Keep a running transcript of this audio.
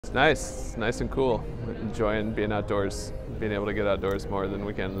It's nice and cool. Enjoying being outdoors, being able to get outdoors more than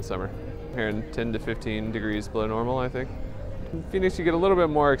we can in the summer. Here in 10 to 15 degrees below normal, I think. In Phoenix, you get a little bit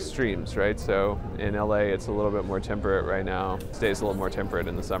more extremes, right? So in LA, it's a little bit more temperate right now. It stays a little more temperate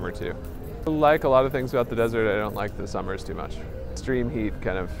in the summer too. Like a lot of things about the desert, I don't like the summers too much. Extreme heat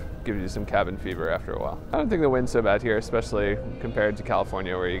kind of gives you some cabin fever after a while. I don't think the wind's so bad here, especially compared to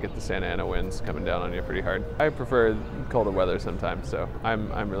California where you get the Santa Ana winds coming down on you pretty hard. I prefer colder weather sometimes, so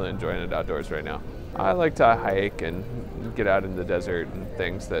I'm really enjoying it outdoors right now. I like to hike and get out in the desert and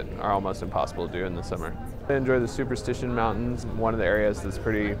things that are almost impossible to do in the summer. I enjoy the Superstition Mountains, one of the areas that's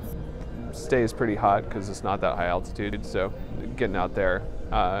stays pretty hot because it's not that high altitude, so getting out there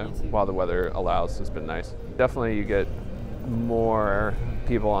while the weather allows has been nice. Definitely you get more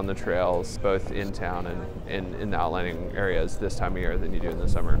people on the trails, both in town and in the outlying areas this time of year than you do in the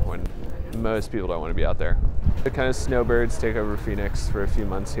summer when most people don't want to be out there. The kind of snowbirds take over Phoenix for a few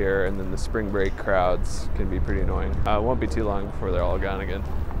months here, and then the spring break crowds can be pretty annoying. It won't be too long before they're all gone again.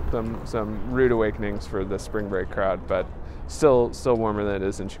 Some rude awakenings for the spring break crowd, but still warmer than it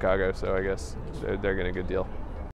is in Chicago, so I guess they're getting a good deal.